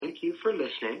Thank you for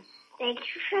listening. Thank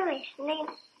you for listening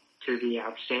to the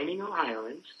Outstanding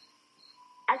Ohioans.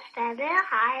 Outstanding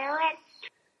Ohioans.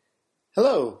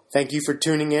 Hello. Thank you for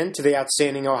tuning in to the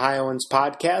Outstanding Ohioans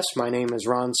podcast. My name is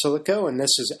Ron Silico, and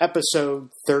this is episode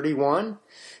 31.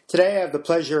 Today I have the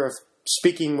pleasure of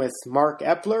speaking with Mark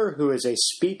Epler, who is a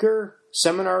speaker,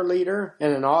 seminar leader,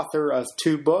 and an author of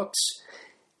 2 books.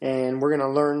 And we're going to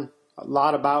learn a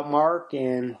lot about Mark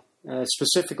and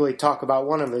specifically talk about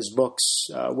one of his books,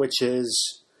 which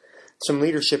is some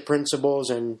leadership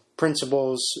principles and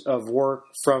principles of work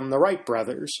from the Wright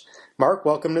brothers. Mark,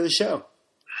 welcome to the show.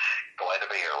 Glad to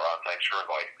be here, Ron. Thanks for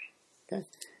inviting me. Okay.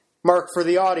 Mark, for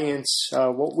the audience,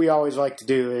 what we always like to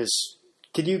do is,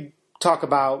 could you talk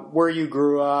about where you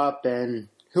grew up and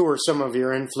who were some of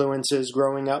your influences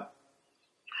growing up?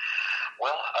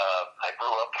 Well, I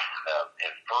grew up in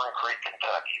Fern Creek,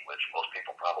 Kentucky, which most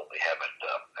people probably haven't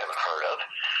heard of.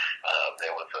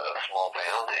 It was a small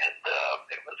town, and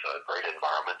it was a great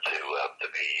environment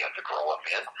to grow up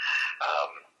in.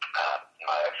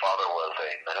 My father was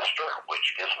a minister, which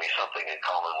gives me something in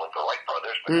common with the Wright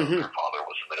brothers, because their father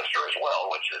was a minister as well,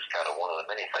 which is kind of one of the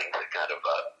many things that kind of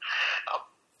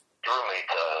drew me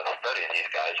to study these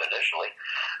guys initially.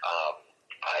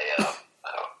 I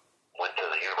went to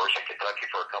the University of Kentucky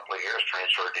for a couple of years,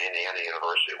 transferred to Indiana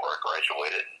University, where I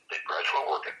graduated, did graduate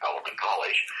work at Pelican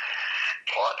College,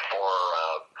 taught for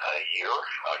a year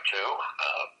or two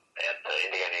at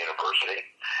Indiana University,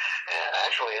 and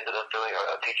actually ended up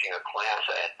teaching a class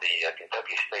at the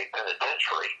Kentucky State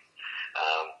Penitentiary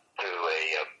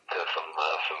to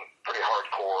some pretty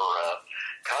hardcore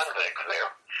convicts there,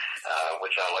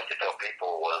 which I like to tell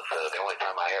people was the only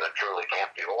time I had a truly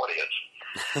captive audience.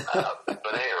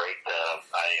 But at any rate,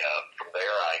 from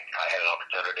there I had an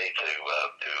opportunity to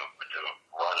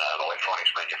run an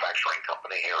electronics manufacturing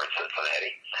company here in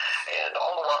Cincinnati, and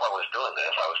all the while I was doing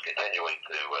this, I was continuing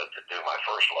to do my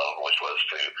first love, which was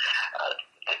to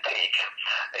teach,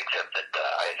 except that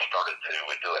I had started to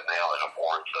do it now in the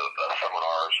forms of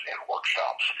seminars and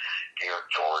workshops geared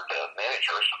toward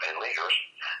managers and leaders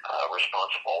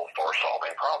responsible for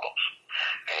solving problems.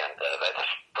 And that's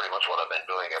pretty much what I've been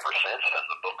doing ever since, and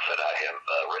the books that I have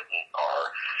written are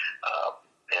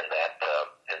in that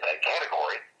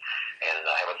category. And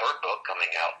I have a third book coming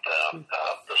out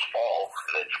this fall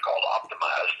that's called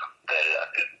Optimized, that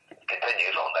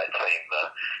continues on that same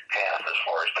path as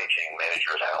far as teaching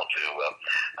managers how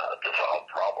to solve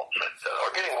problems that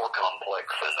are getting more complex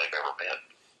than they've ever been.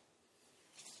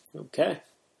 Okay,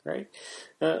 great.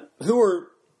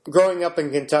 Growing up in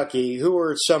Kentucky, who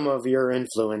were some of your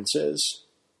influences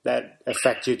that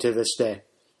affect you to this day?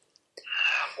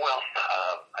 Well,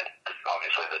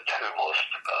 obviously the 2 most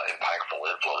impactful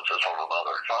influences were my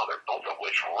mother and father, both of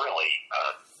which really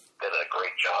did a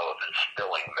great job of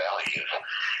instilling values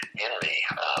in me,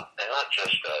 and not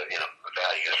just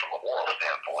values from a moral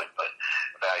standpoint, but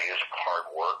values of hard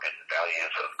work and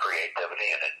values of creativity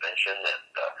and invention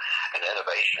and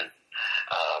innovation.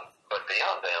 But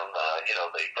beyond them,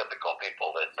 the typical people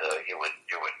that you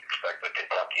would expect a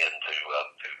Kentuckian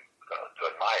to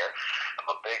admire.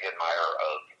 I'm a big admirer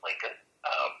of Lincoln,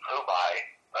 who by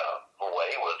the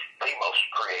way was the most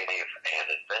creative and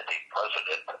inventive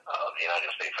president the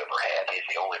United States ever had. He's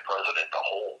the only president to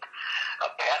hold a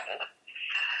patent.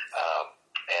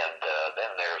 And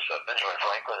then there's Benjamin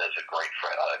Franklin is a great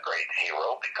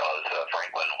hero, because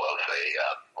Franklin was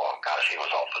he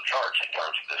was off the charts in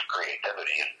terms of his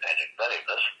creativity and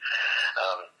inventiveness.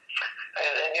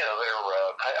 And then,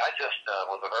 I just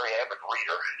was a very avid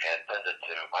reader and tended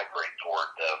to migrate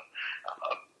toward,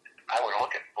 I would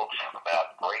look at books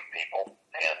about great people,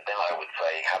 and then I would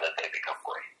say, how did they become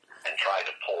great? And try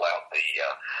to pull out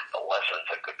the lessons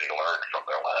that could be learned from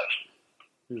their lives.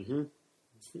 Mm-hmm.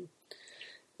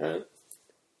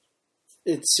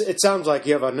 It sounds like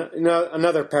you have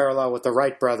another parallel with the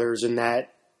Wright brothers in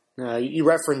that you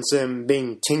reference them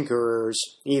being tinkerers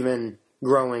even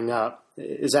growing up.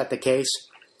 Is that the case?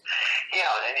 Yeah,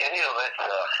 and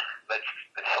that's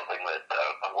something that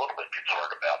I'm a little bit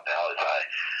concerned about now, is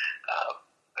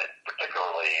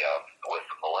particularly with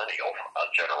the millennial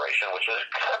generation, which is an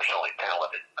exceptionally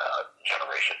talented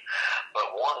generation, but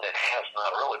one that has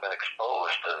not really been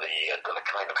exposed to the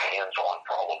kind of hands-on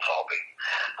problem solving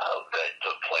that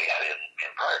took place in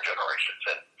prior generations.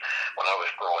 And when I was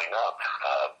growing up,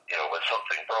 when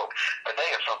something broke, today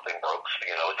if something broke,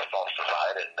 it's tossed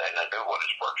aside, and I knew what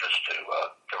is purchased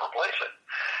to replace it.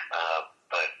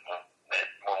 But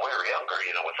when we were younger,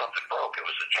 when something broke, it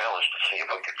was a challenge to see if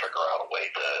we could figure out a way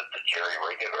to jerry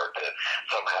rig it or to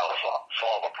somehow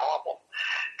solve a problem.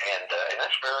 And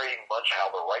that's very much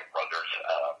how the Wright brothers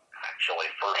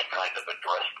actually first kind of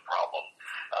addressed the problem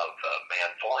of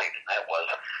manned flight, and that was,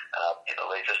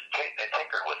 they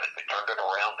tinkered with it. They turned it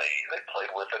around. They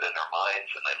played with it in their minds,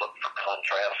 and they looked for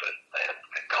contrasts and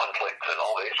conflicts and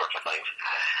all these sorts of things.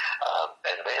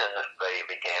 And then they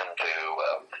began to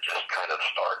just kind of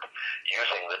start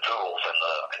using the tools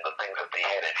and the things that they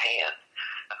had at hand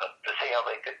to see how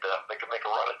they could make a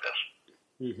run at this.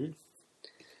 Mm-hmm.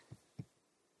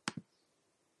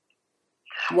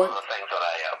 One of the things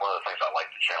I like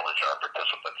to challenge our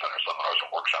participants in our seminars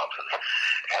and workshops is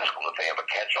ask them if they have a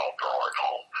catch-all drawer at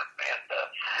home, and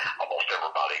almost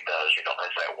everybody does. You know,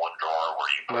 there's that one drawer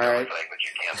where you put everything, but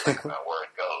you can't think about where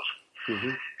it goes.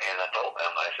 Mm-hmm. And I told them,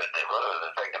 I said, rather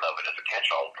than thinking of it as a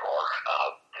catch-all drawer,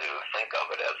 to think of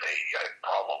it as a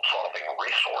problem-solving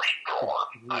resource drawer.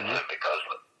 Mm-hmm. I said, because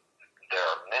there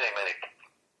are many, many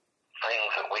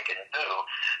things that we can do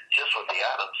just with the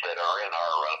items that are in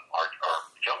our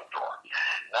junk drawer.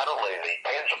 Not only the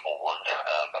tangible ones,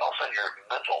 but also your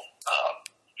mental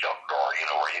junk drawer, you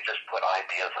know, where you just put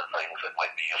ideas and things that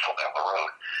might be useful down the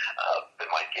road that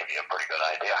might give you a pretty good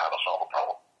idea how to solve a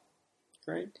problem.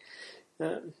 Right.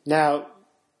 Now,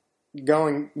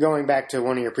 going back to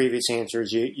one of your previous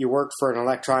answers, you worked for an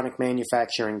electronic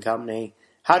manufacturing company.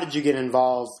 How did you get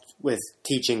involved with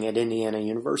teaching at Indiana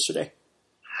University?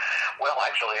 Well,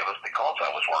 actually, it was because I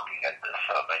was working at this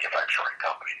manufacturing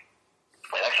company.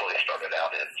 It actually started out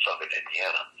in southern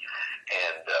Indiana,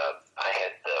 and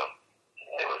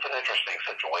it was an interesting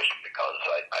situation because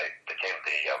I became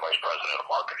the vice president of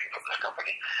marketing for this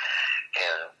company.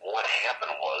 And what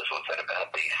happened was that about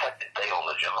the second day on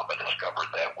the job, I discovered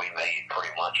that we made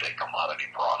pretty much a commodity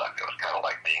product. It was kind of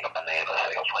like being a banana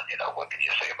salesman. You know, what can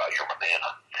you say about your banana?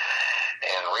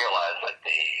 And realized that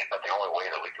the only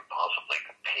way that we could possibly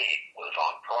compete was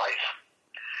on price.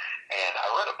 And I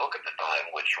read a book at the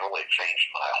time which really changed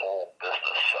my whole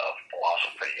business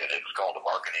philosophy, and it was called The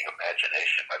Marketing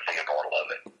Imagination by Theodore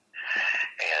Levitt.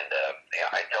 And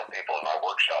I tell people in my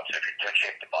workshops, if you're too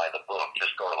cheap to buy the book,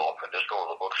 just go to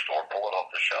the bookstore, pull it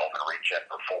off the shelf, and read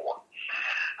chapter 4.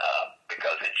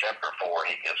 Because in chapter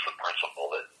 4, he gives the principle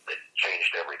that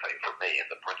changed everything for me. And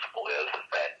the principle is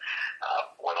that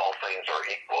when all things are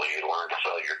equal, you learn to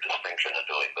sell your distinction in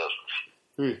doing business.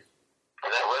 Hmm. And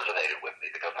that resonated with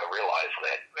me because I realized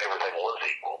that everything was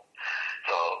equal.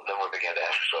 So then we began to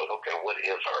ask ourselves, okay, what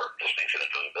is our distinction in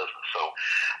doing business? So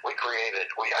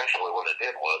what it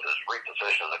did was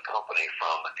reposition the company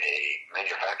from a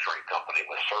manufacturing company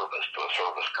with service to a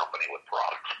service company with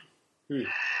products. Hmm.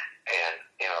 And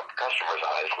in our customers'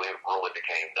 eyes, we really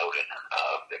became noted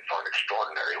for an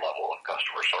extraordinary level of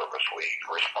customer service. We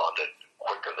responded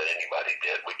quicker than anybody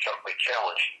did. We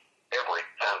challenged every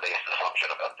time-based assumption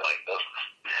about doing business.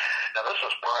 Now, this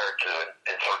was prior to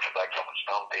In Search of Excellence.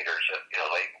 Tom Peters,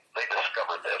 they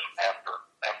discovered this after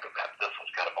that. This was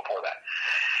kind of before that.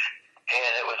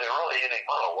 And it was a really unique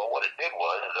model. Well, what it did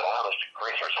was it allowed us to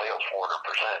increase our sales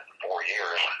 400% in 4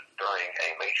 years during a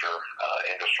major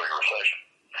industry recession.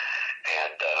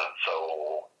 And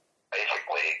so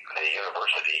basically the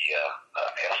university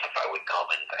asked if I would come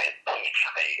and teach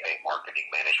a marketing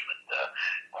management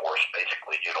course,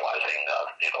 basically utilizing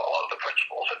a lot of the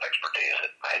principles and expertise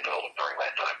that I had developed during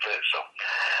that time too. So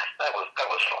that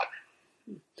was fun.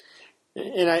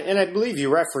 And I believe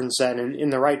you referenced that in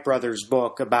the Wright brothers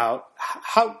book about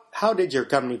how did your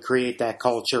company create that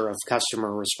culture of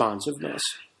customer responsiveness?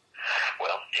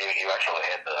 Well, you actually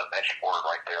had the magic word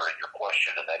right there in your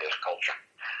question, and that is culture.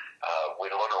 We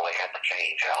literally had to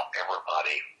change how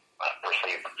everybody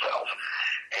perceived themselves.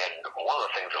 And one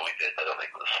of the things that we did that I think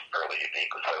was fairly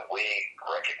unique was that we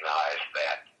recognized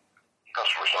that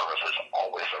customer service is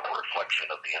always a reflection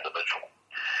of the individual.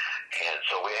 And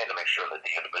so we had to make sure that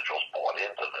the individuals bought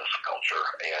into this culture.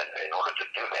 And in order to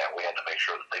do that, we had to make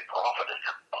sure that they profited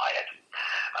by it.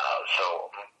 So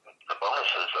the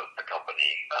bonuses that the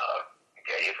company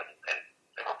gave, and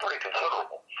they were pretty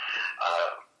considerable,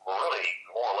 were really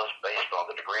more or less based on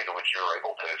the degree to which you were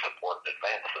able to support and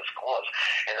advance this cause.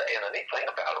 And the neat thing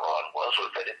about it, Ron, was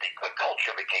that the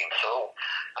culture became so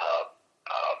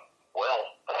well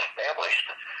established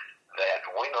that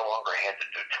we no longer had to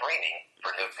do training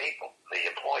for new people. The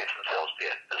employees themselves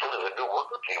did. As soon as a new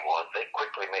worker came on, they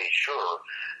quickly made sure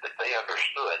that they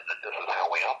understood that this is how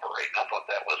we operate. I thought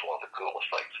that was one of the coolest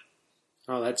things.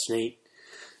 Oh, that's neat.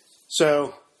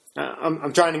 So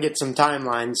I'm trying to get some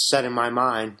timelines set in my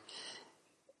mind.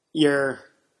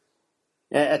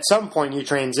 At some point you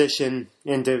transition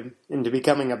into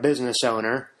becoming a business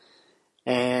owner,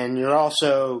 and you're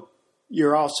also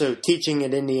teaching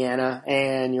at Indiana,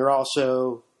 and you're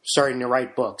also starting to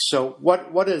write books. So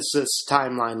what does this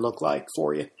timeline look like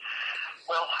for you?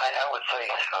 Well, I would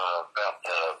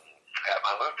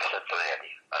I moved to Cincinnati.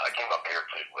 I came up here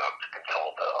to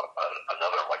consult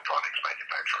another electronics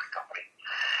manufacturing company.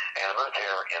 And I moved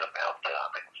here in about,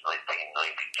 I think it was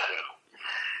 1992.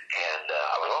 And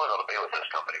I was only going to be with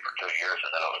this company for 2 years,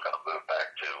 and then I was going to move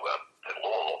back to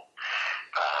Louisville.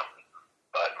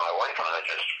 But my wife and I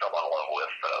just fell in love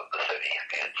with the city,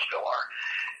 and still are.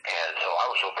 And so I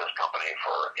was with this company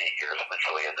for 8 years,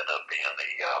 eventually ended up being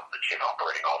the chief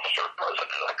operating officer,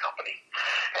 president of the company.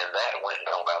 And that went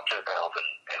until about 2001.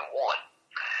 And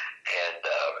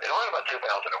around about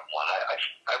 2001,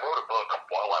 I wrote a book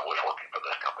while I was working for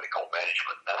this company called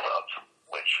Management Methods,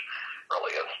 which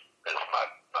really is my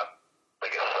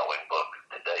biggest selling book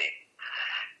to date.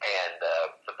 And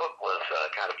the book was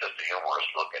kind of just a humorous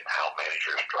look at how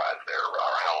managers drive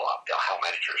how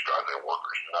managers drive their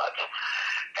workers nuts,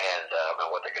 and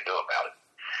what they could do about it.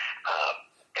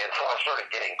 And so I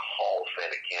started getting calls then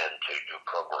again to do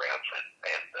programs,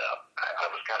 and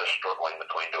I was kind of struggling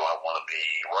between, do I want to be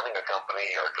running a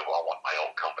company or do I want my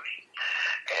own company?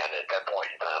 And at that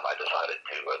point in time, I decided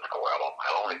to go out on my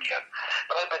own again.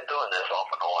 But I've been doing this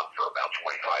off and on for about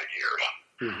 25 years.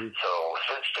 Mm-hmm. So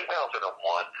since 2001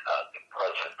 to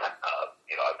present, I've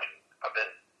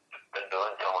been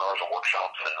doing seminars and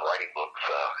workshops and writing books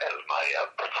as my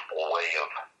principal way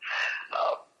of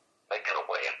making a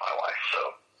way in my life.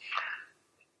 So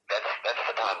that's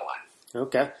the timeline.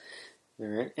 Okay. All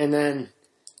right. And then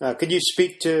could you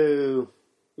speak to,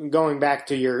 going back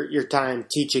to your time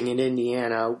teaching in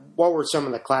Indiana, what were some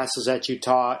of the classes that you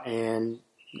taught? And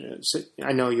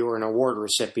I know you were an award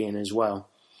recipient as well.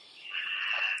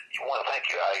 Well, thank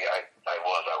you. I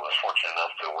was fortunate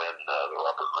enough to win the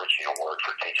Robert Ritchie Award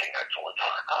for Teaching Excellence,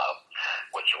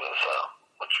 which was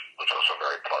a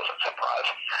very pleasant surprise.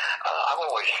 I've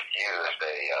always used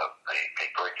a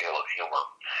great deal of humor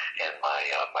in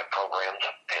my programs,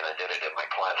 and I did it in my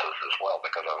classes as well,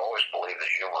 because I've always believed that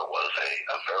humor was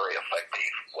a very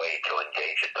effective way to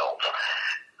engage adults.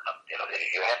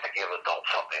 You have to give adults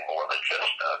something more than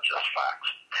just facts.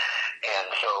 And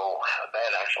so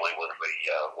that actually was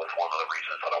one of the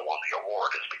reasons that I won the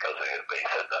award, is because they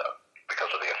said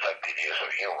because of the effective use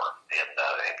of humor in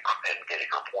getting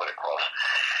your point across.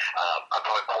 I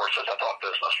taught courses. I taught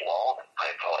business law. I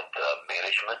taught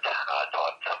management. I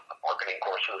taught marketing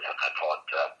courses, and I taught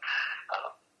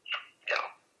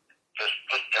just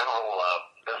general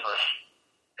business,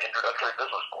 introductory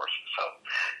business courses. So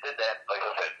did that, like I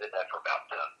said, did that for about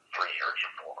 3 years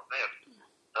or 4.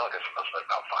 I guess it must have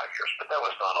been about 5 years, but that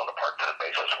was done on a part-time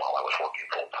basis while I was working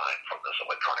full-time from this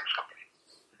electronics company.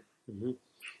 Mm-hmm.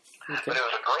 Okay. But it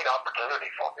was a great opportunity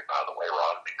for me, by the way,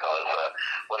 Rod, because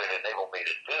what it enabled me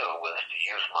to do was to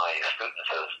use my students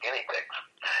as guinea pigs.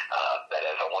 That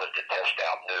is, I wanted to test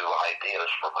out new ideas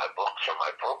for my books or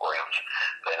my programs,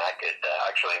 then I could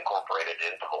actually incorporate it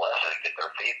into the lesson and get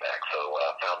their feedback. So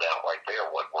I found out right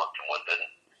there what worked and what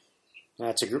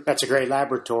didn't. That's a great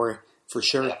laboratory, for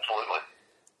sure. Absolutely.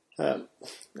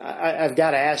 I've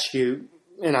got to ask you,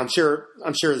 and I'm sure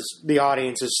the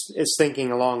audience is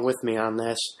thinking along with me on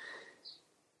this.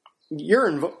 You're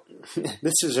a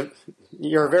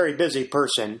very busy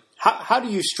person. How do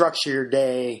you structure your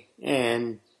day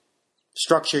and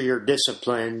structure your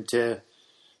discipline to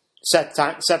set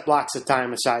blocks of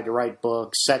time aside to write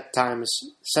books, set time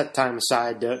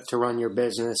aside to run your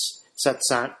business, set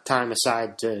time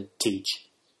aside to teach?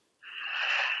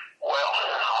 Well,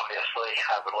 obviously,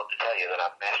 I would love to tell you that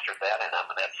I've mastered that, and I'm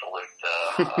an absolute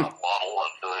model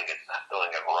of doing it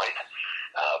right.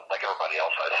 Like everybody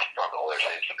else, I struggle. There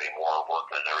seems to be more work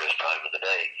than there is time in the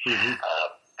day. Mm-hmm.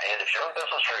 And if you're in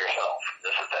business for yourself,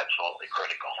 this is absolutely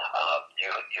critical.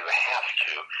 You have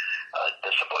to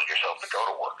discipline yourself to go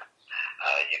to work.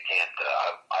 You can't.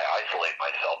 I isolate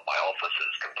myself. My office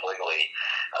is completely.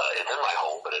 It's in my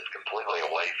home, but it's completely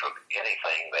away from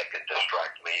anything that can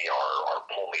distract me or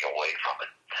pull me away from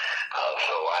it.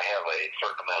 So I have a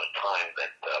certain amount of time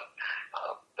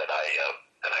that I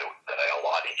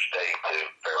allot each day to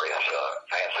various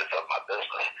facets of my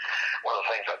business. One of the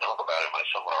things I talk about in my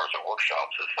seminars and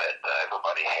workshops is that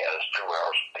everybody has 2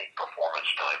 hours of peak performance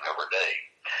time every day.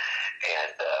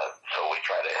 And so we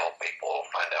try to help people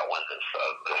find out when this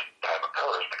time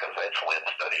occurs, because that's when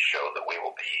studies show that we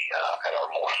will be at our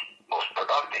most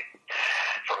productive.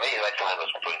 For me, that time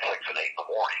is between 6 and 8 in the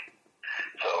morning.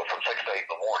 So from 6 to 8 in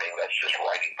the morning, that's just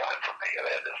writing time for me.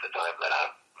 That is the time that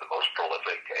I'm the most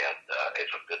prolific, and it's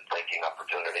a good thinking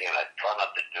opportunity. And I try not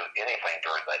to do anything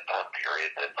during that time period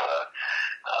that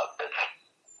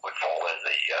would fall in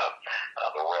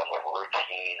the realm of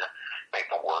routine,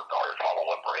 paperwork, or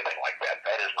follow-up, or anything like that.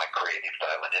 That is my creative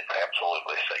time, and it's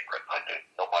absolutely sacred.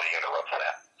 Nobody interrupts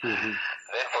that. Mm-hmm.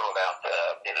 Then from about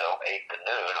 7 8 to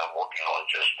noon, I'm working on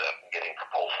just getting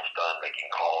proposals done, making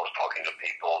calls, talking to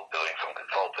people, doing some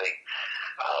consulting.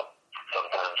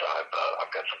 Sometimes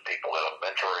I've got some people that I'm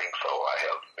mentoring, so I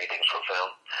have meetings with them.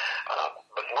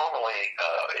 But normally,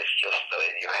 it's just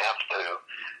you have to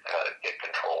get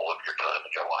control of your time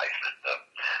and your life. And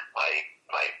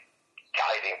my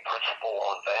guiding principle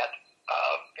on that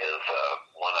is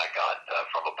one I got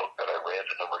from a book that I read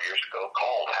a number of years ago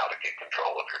called How to Get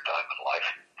Control of Your Time and Life.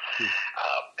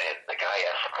 And the guy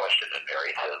asked a question in there.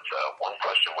 He says, one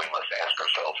question we must ask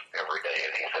ourselves every day,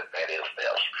 and he said, that is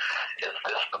this. Is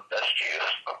this the best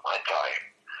use of my time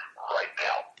right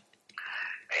now?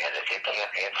 And if you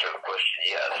can't answer the question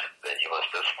yes, then you must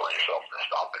discipline yourself to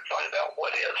stop and find out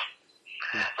what is.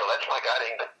 So that's my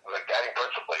guiding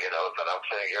principle, that I'm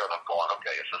sitting here and I'm going,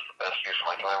 okay, is this the best use of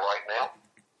my time right now?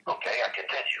 Okay, I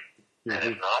continue. And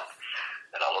if not,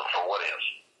 then I look for what is.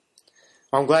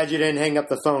 Well, I'm glad you didn't hang up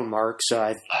the phone, Mark, so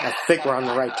I think we're on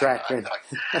the right track then. No,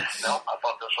 I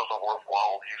thought this was a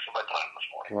worthwhile use of my time this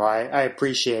morning. Well, I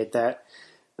appreciate that.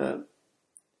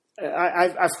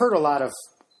 I've heard a lot of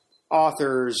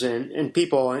authors and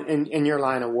people in your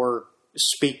line of work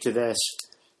speak to this.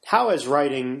 How has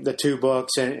writing the 2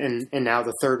 books and now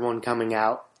the 3rd one coming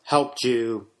out helped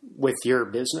you with your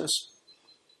business?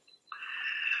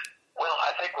 Well,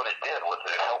 I think what it did was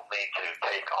it helped me to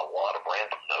take a lot of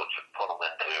random notes and put them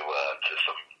into to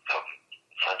some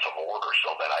sense of order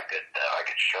so that I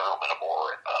could share them in a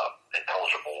more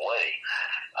intelligible way.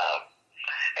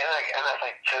 And I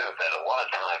think too that a lot of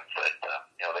times that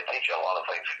they teach you a lot of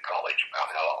things in college about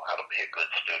how to be a good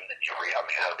student, and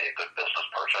how to be a good business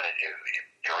person, and you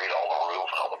read all the rules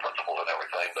and all the principles and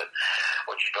everything. But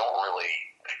what you don't really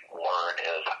learn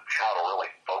is how to really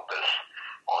focus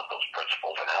on those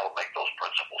principles and how to make those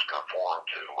principles conform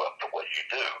to what you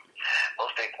do.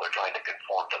 Most people are trying to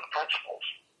conform to the principles,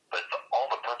 but all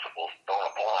the principles don't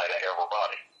apply to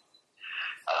everybody.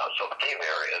 So the key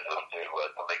there is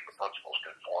to make the principles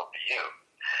conform to you.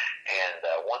 And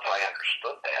once I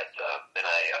understood that, then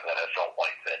I felt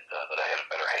like that I had a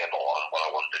better handle on what I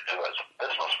wanted to do as a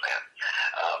businessman.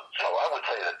 So I would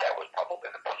say that was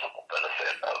probably the principal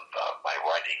benefit of my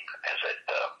writing as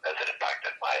it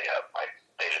impacted my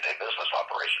day-to-day business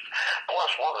operations.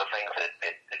 Plus, one of the things that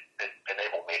it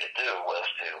enabled me to do was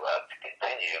to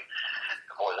continue.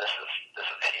 Boy, this is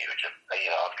huge.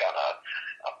 I've got a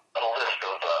list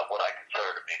of what I consider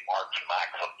to be Mark's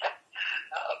maxims.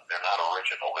 They're not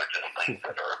original. They're just things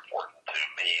that are important to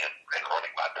me in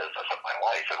running my business and my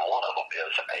life. And one of them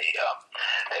is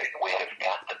we have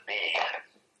got to be,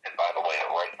 and by the way, the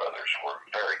Wright brothers were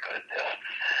very good at this.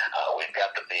 We've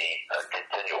got to be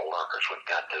continual learners. We've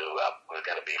got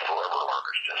to be forever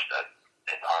learners. Just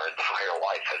our entire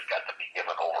life has got to be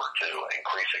given over to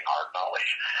increasing our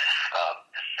knowledge.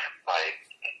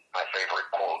 My favorite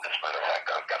quote, as a matter of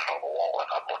fact, I've got it on the wall and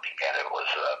I'm looking at it, was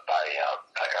by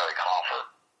Eric Hoffer,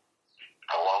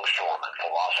 a longshoreman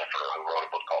philosopher who wrote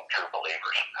a book called True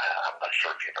Believers. I'm not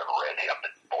sure if you've ever read him,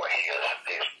 but boy,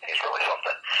 he's really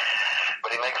something.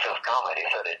 But he makes this comment. He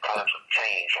said, in times of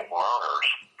change, learners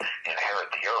inherit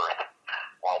the earth,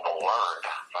 while the learned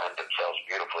find themselves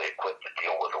beautifully equipped to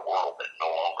deal with a world that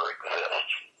no longer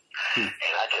exists.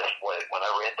 And I just, when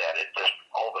I read that, it just,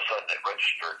 all of a sudden it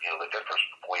registered, the difference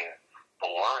between the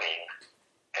learning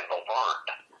and the learned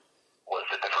was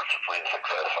the difference between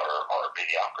success or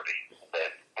mediocrity.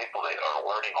 That people that are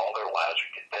learning all their lives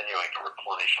and continuing to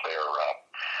replenish their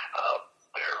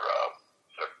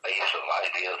base of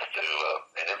ideas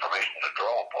and information to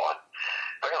draw upon,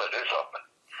 they're going to do something.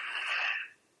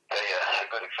 A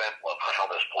good example of how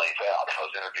this plays out, I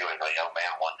was interviewing a young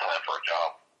man one time for a job,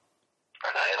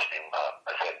 and I asked him,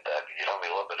 I said, can you tell me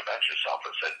a little bit about yourself?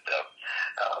 I said,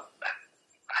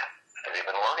 have you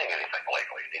been learning anything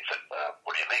lately? And he said,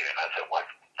 what do you mean? And I said, what's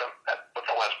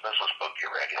the last business book you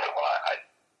read? He said, well,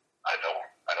 I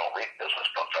don't read business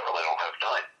books. I really don't have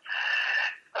time.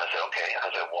 And I said, okay.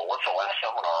 I said, well, what's the last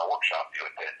seminar or workshop you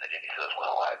attended? And he says,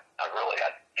 well,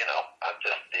 I'm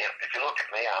just, if you look at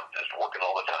me, I'm just working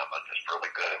all the time. I'm just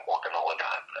really good at working all the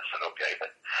time. And I said, okay,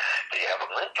 but do you have a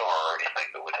mentor or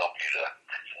anything that would help you to?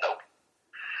 Nope.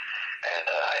 And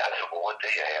I said, well, what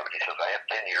do you have? And he says, I have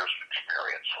 10 years of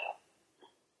experience.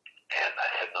 And I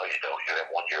said, no, you don't. You have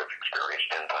 1 year of experience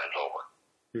 10 times over.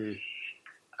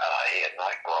 He had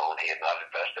not grown. He had not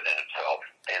invested in himself.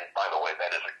 And by the way,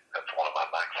 that's one of my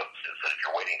maxims, is that if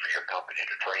you're waiting for your company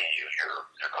to train you,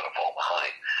 you're going to fall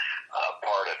behind.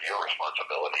 Part of your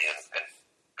responsibility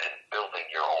in building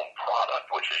your own product,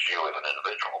 which is you as an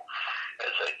individual,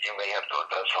 is that you may have to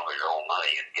invest some of your own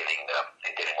money in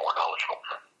getting more knowledgeable.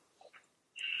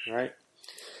 Right.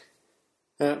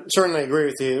 Certainly agree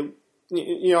with you.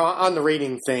 You know, on the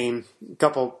reading theme,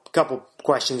 couple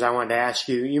questions I wanted to ask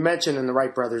you. You mentioned in the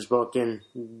Wright brothers book, and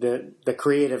the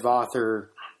creative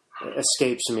author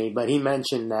escapes me, but he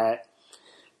mentioned that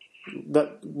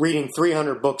reading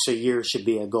 300 books a year should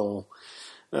be a goal.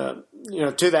 You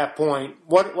know, to that point,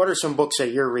 what are some books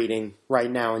that you're reading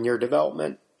right now in your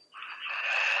development?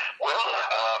 Well,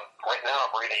 right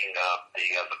now I'm reading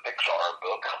the Pixar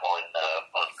book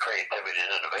on creativity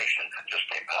and innovation that just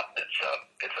came out.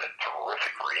 It's a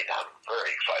terrific read. I'm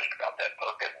very excited about that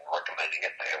book and recommending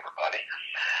it to everybody.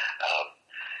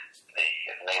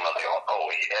 The name of the author,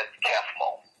 Ed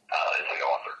Catmull, is the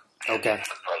author. Okay. He's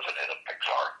the president of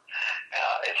Pixar.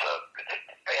 It's a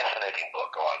fascinating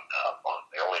book on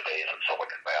the early days of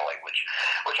Silicon Valley, which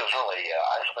is really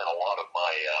I spent a lot of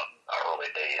my early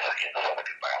days in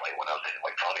Silicon Valley when I was in the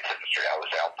electronics industry. I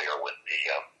was out there when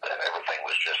everything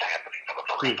was just happening for the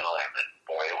first time, and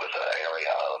boy, it was an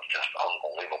area of just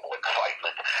unbelievable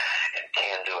excitement and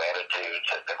can-do attitudes.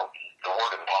 And the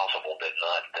word impossible did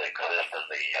not exist in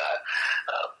the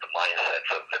mindsets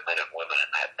of the men and women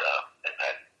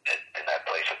in that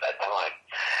place at that time.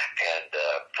 And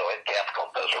so Ed Catmull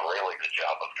does a really good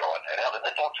job of drawing that out. And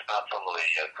it talks about some of the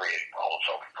creative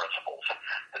problem-solving principles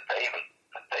that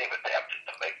they've adapted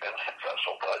to make them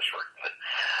successful.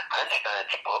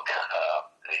 Einstein's book,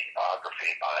 the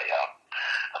biography by,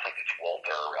 I think it's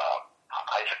Walter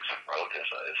Isaacson wrote, is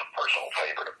a personal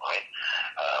favorite of mine.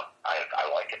 I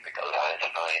like it because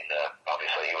Einstein,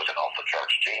 obviously he was an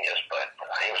off-the-charts genius, but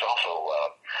he was also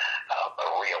a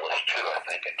realist too, I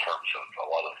think, in terms of a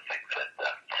lot of the things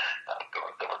that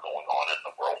were going on in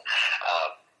the world.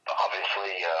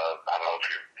 Obviously, I don't know if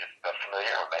you're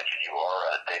familiar. I imagine you are.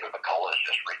 David McCullough has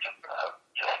just written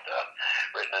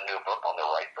a new book on the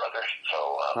Wright brothers. So,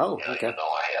 even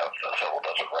though I have several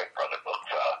dozen Wright brother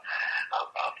books,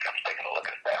 I'm taking a look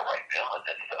at that right now, and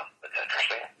it's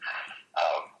interesting.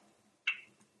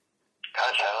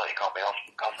 Gosh, I don't know, you caught me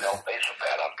off base with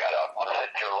that. I've got on a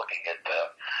head here looking at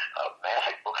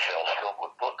massive bookshelves filled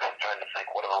with books. I'm trying to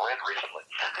think what I've read recently.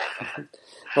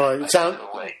 Well,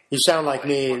 you sound like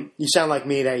me. You sound like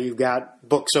me that you've got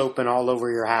books open all over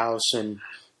your house, and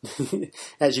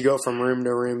as you go from room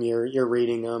to room, you're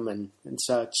reading them and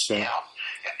such. So. Yeah,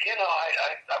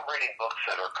 I'm reading books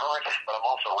that are current, but I'm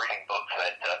also reading books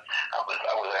that I was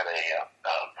at I was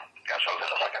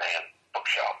in a secondhand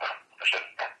bookshop. I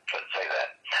shouldn't say that.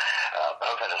 But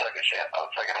I was in a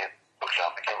secondhand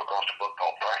bookshop and came across a book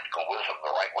called Practical Wisdom: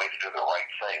 The Right Way to Do the Right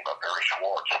Thing by Barry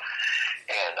Schwartz.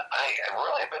 And I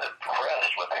really have been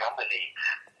impressed with how many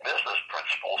business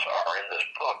principles are in this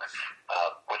book,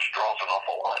 which draws an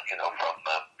awful lot,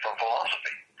 from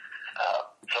philosophy.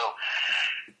 So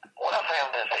what I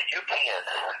found is that you can,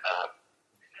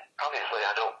 obviously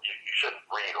you shouldn't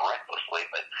read recklessly,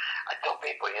 but I tell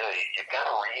people, you've got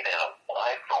to read a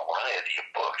wide variety of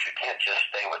books. You can't just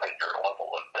stay within your level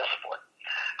of discipline.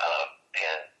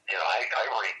 I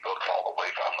read books all the way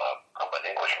from I'm an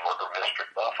English murder mystery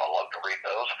buff. I love to read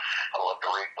those. I love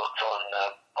to read books on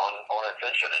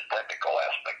invention and technical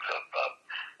aspects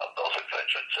of those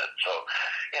inventions, and so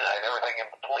and everything in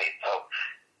between. So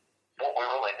what we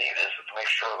really need is to make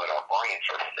sure that our brains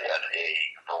are fed a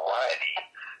variety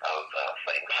of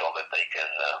things so that they can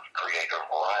create a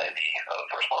variety of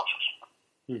responses.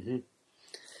 Mm-hmm.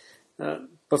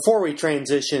 Before we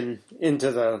transition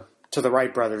into the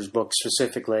Wright brothers book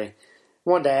specifically, I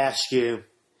wanted to ask you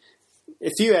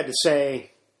if you had to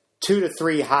say 2 to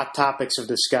 3 hot topics of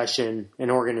discussion in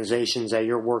organizations that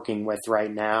you're working with right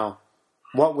now,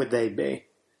 what would they be?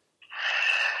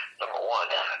 Number one,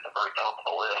 at the very top of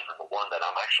the list, and the one that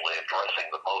I'm actually addressing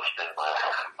the most in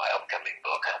my upcoming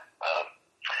book,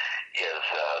 is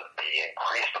the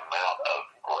increased amount of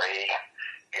gray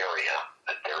area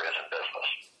that there is in business.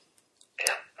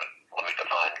 And let me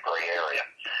define gray area.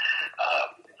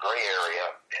 Gray area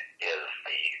is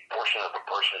the portion of a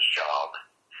person's job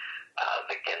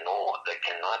that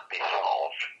cannot be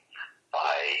solved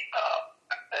by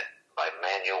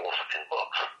manuals and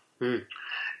books.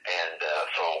 And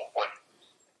so what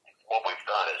we've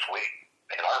done is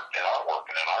in our work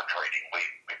and in our training,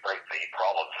 we break the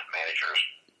problems that managers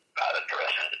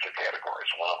address into 2 categories.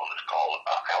 One of them is called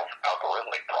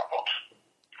algorithmic problems,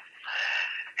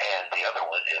 and the other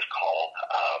one is called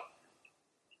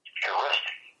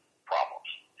heuristic problems.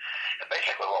 And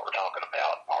basically, what we're talking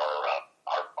about are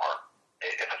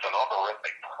if it's an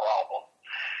algorithmic problem,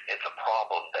 it's a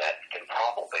problem that can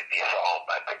probably be solved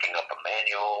by picking up a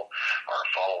manual or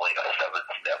following a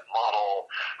 7-step model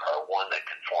or one that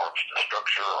conforms to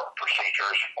structure or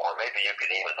procedures, or maybe you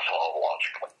can even solve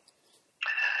logically.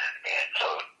 And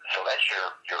so that's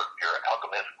your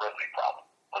algorithmic problem.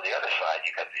 On the other side,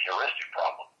 you got the heuristic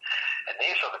problem. And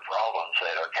these are the problems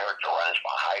that are characterized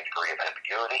by a high degree of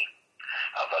ambiguity,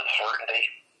 of uncertainty,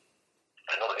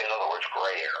 in other words,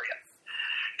 gray area.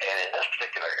 And in this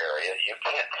particular area, you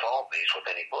can't solve these with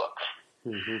any books.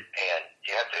 Mm-hmm. And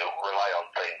you have to rely on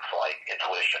things like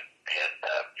intuition and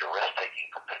your risk-taking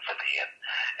propensity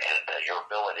and your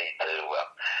ability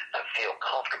to feel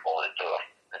comfortable and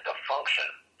to function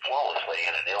flawlessly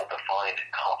in an ill-defined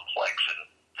and complex and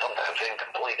sometimes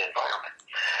incomplete environment.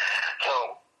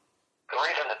 So the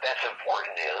reason that that's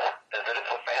important is that it's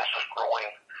the fastest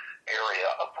growing area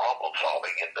of problem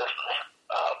solving in business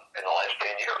in the last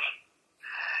 10 years.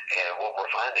 And what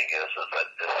we're finding is that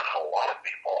a lot of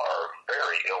people are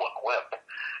very ill-equipped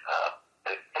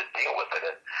to deal with it.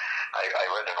 And I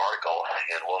read an article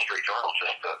in Wall Street Journal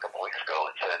just a couple weeks ago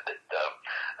that said that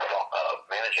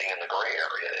managing in the gray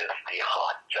area is the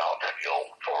hot job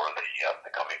field for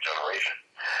the coming generation.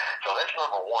 So that's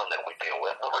number one that we deal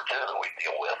with. Number two that we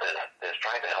deal with is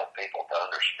trying to help people to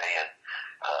understand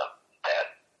that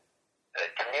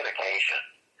communication.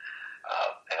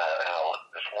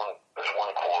 There's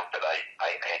one quote that I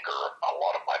anchor a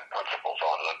lot of my principles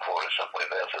on, and the quote is simply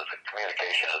this: is that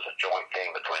communication is a joint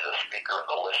game between the speaker and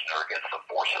the listener against the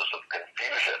forces of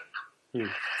confusion.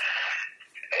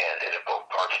 And if both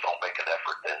parts don't make an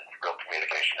effort, then real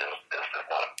communication is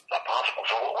not possible.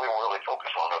 So what we really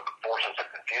focus on are the forces of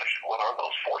confusion. What are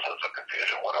those forces of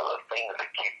confusion? What are the things that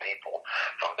keep people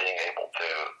from being able to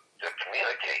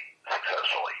communicate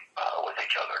successfully with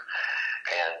each other?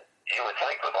 And you would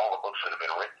think with all the books that have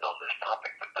been written on this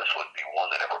topic that this would be one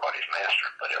that everybody's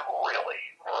mastered, but it really,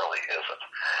 really isn't.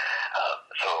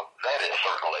 So that is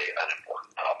certainly an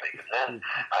important topic. And then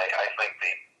I think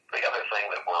the other thing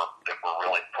that we're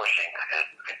really pushing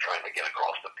and trying to get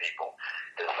across to people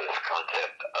is this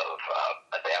concept of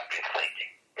adaptive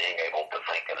thinking, being able to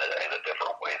think in a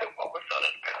different way than what we've done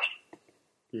in the past.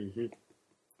 Mm-hmm.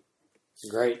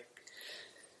 Great.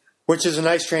 Which is a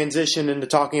nice transition into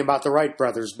talking about the Wright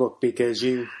brothers book, because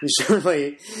you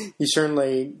certainly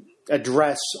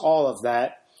address all of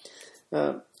that.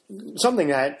 Something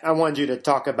that I wanted you to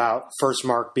talk about first,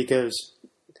 Mark, because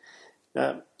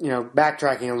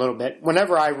backtracking a little bit,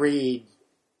 whenever I read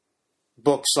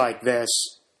books like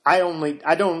this, I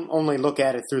don't only look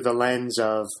at it through the lens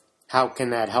of how can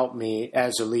that help me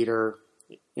as a leader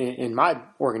in my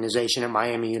organization at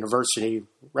Miami University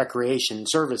Recreation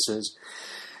Services.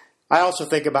 I also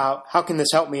think about how can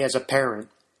this help me as a parent.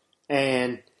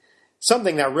 And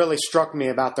something that really struck me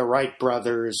about the Wright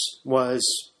brothers was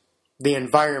the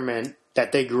environment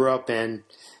that they grew up in.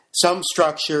 Some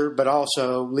structure, but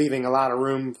also leaving a lot of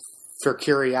room for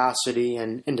curiosity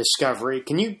and discovery.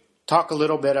 Can you talk a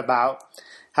little bit about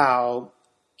how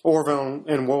Orville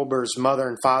and Wilbur's mother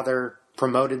and father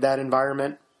promoted that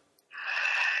environment?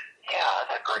 Yeah,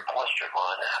 that's a great question,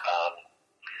 Ron.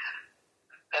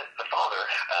 The father,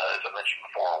 as I mentioned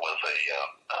before, was a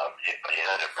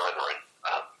United Brethren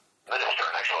minister,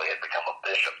 and actually had become a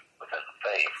bishop within the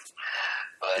faith.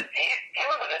 But he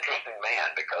was an interesting man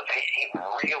because he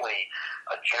really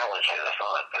challenged his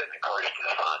sons and encouraged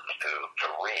his sons to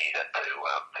read and to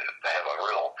have a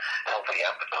real healthy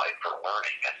appetite for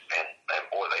learning. And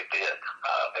boy, they did.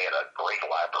 They had a great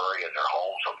library in their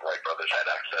home, so the Wright brothers had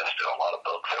access to a lot of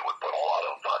books that would put a lot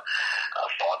of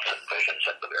thoughts and visions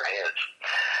into their heads.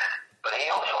 But he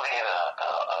also had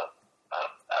a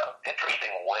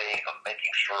interesting way of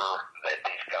making sure that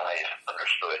these guys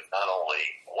understood not only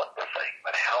what to think,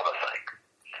 but how to think.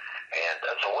 And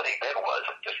so what he did was,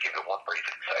 just give you one brief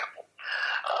example,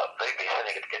 they'd be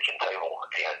sitting at the kitchen table,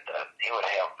 and he would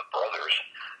have the brothers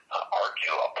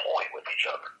argue a point with each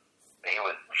other. He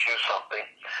would choose something,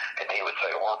 and he would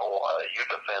say, Orville, you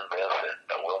defend this,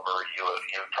 and Wilbur, you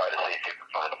try to see if you can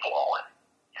find a flaw in it.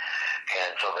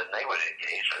 And so then they would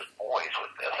engage as boys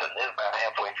with this, and then about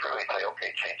halfway through, he'd say,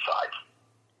 okay, change sides.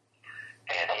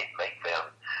 And he'd make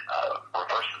them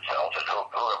reverse themselves, and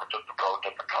whoever took the pro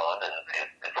took the con,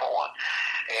 and so on.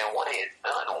 And what he had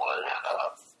done was,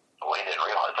 well, he didn't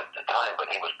realize at the time, but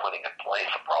he was putting in place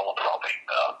a problem-solving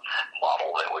model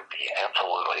that would be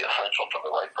absolutely essential to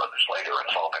the Wright brothers later in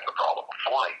solving the problem of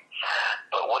flight.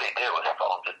 But what he did was he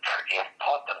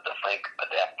taught them to think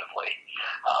adaptively,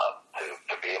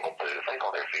 to be able to think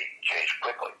on their feet and change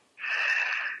quickly.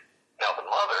 Now, the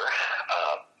mother,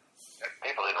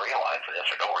 people didn't realize this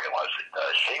or don't realize it,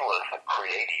 she was the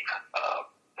creative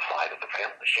side of the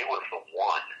family. She was the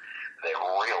one that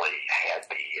really had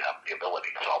the ability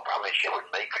to solve problems. She would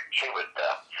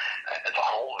as a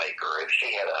homemaker, if she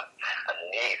had a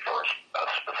need for a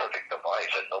specific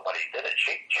device and nobody did it,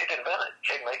 she'd invent it.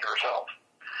 She'd make it herself.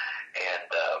 And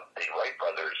the Wright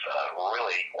brothers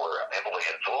really were heavily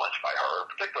influenced by her,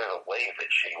 particularly the way that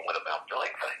she went about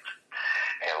doing things.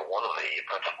 And one of the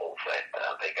principles that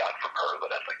they got from her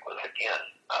that I think was, again,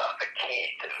 a key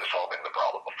to solving the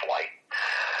problem of flight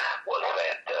was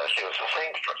that she was a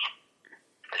seamstress.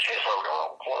 She sewed her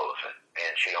own clothes,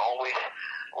 and she always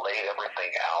laid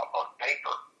everything out on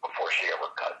paper before she ever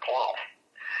cut cloth.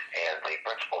 And the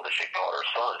principle that she taught her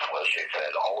sons was, she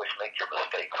said, always make your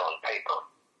mistakes on paper.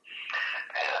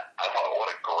 And I thought, what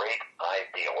a great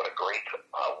idea, what a great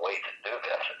way to do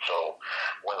this. And so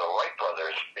when the Wright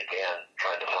brothers began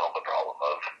trying to solve the problem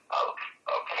of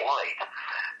flight,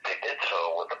 they did so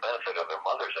with the benefit of their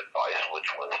mother's advice, which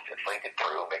was to think it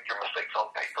through, make your mistakes on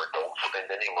paper, don't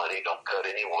spend any money, don't cut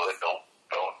any wood, don't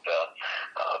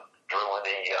drill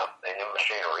any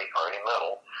machinery or any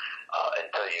metal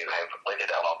until you have laid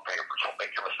it out on paper. So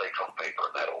make your mistakes on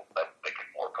paper, and that'll make it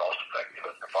more cost effective.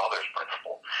 And their father's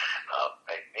principle,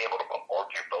 be able to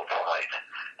argue both sides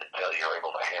until you're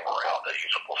able to hammer out a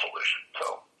usable solution. So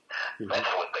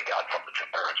that's what they got from the two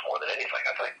parents more than anything,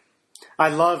 I think.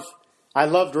 I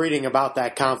loved reading about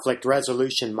that conflict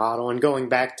resolution model, and going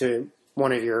back to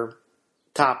one of your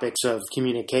topics of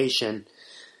communication,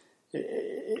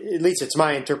 at least it's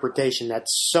my interpretation that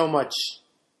so much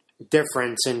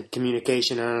difference in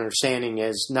communication and understanding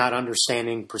is not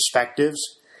understanding perspectives.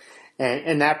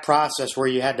 And that process where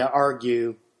you had to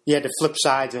argue, you had to flip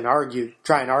sides and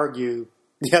try and argue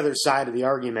the other side of the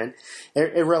argument,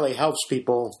 it really helps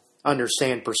people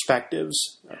understand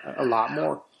perspectives a lot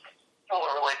more. Well,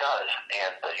 it really does.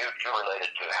 And you related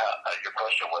to your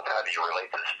question was, how do you relate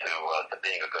this to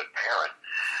being a good parent?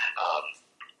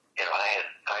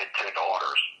 I had two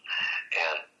daughters,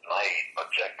 and my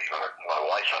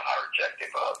wife's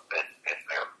objective in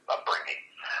their upbringing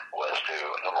was to,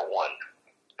 number one,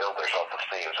 build their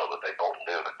self-esteem so that they both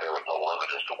knew that there was no limit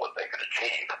as to what they could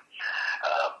achieve.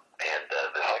 And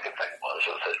the second thing was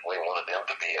that we wanted them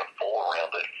to be a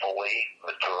full-rounded, fully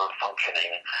mature,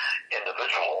 functioning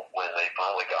individual when they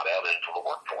finally got out into the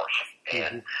workforce.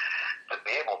 And to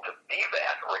be able to be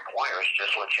that requires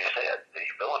just what you said, the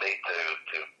ability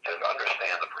to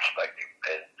understand the perspective.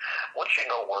 And once you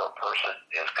know where a person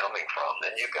is coming from,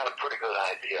 then you've got a pretty good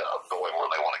idea of going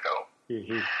where they want to go.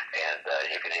 And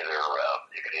you can either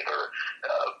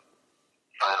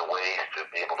find ways to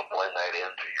be able to blend that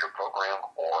into your program,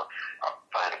 or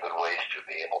find good ways to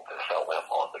be able to sell them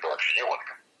on the direction you want to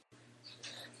go.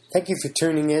 Thank you for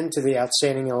tuning in to the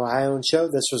Outstanding Ohioan Show.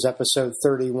 This was episode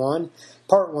 31,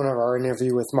 part 1 of our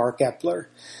interview with Mark Epler.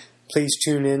 Please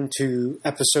tune in to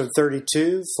episode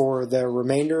 32 for the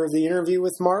remainder of the interview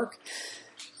with Mark.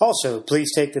 Also,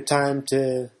 please take the time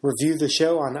to review the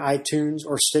show on iTunes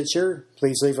or Stitcher.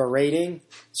 Please leave a rating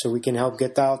so we can help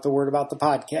get out the word about the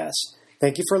podcast.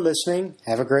 Thank you for listening.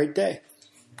 Have a great day.